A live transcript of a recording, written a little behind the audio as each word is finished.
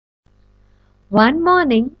One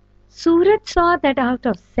morning, Suraj saw that out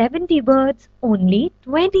of 70 birds, only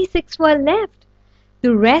 26 were left.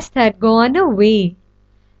 The rest had gone away.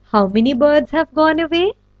 How many birds have gone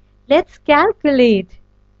away? Let's calculate.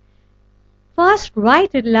 First,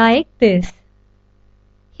 write it like this.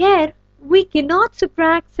 Here, we cannot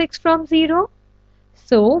subtract 6 from 0.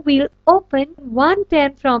 So, we'll open 1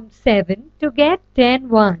 10 from 7 to get 10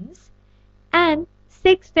 ones, and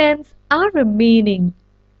 6 tens are remaining.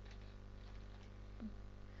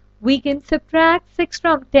 We can subtract 6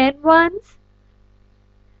 from 10 ones,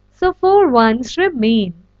 so 4 ones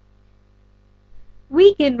remain.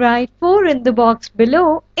 We can write 4 in the box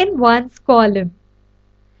below in ones column.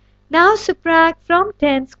 Now subtract from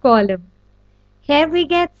tens column. Here we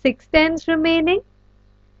get 6 tens remaining.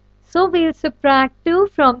 So we'll subtract 2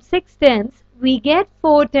 from 6 tens. We get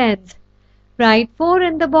 4 tens. Write 4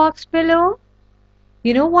 in the box below.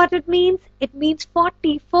 You know what it means? It means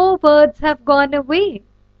 44 birds have gone away.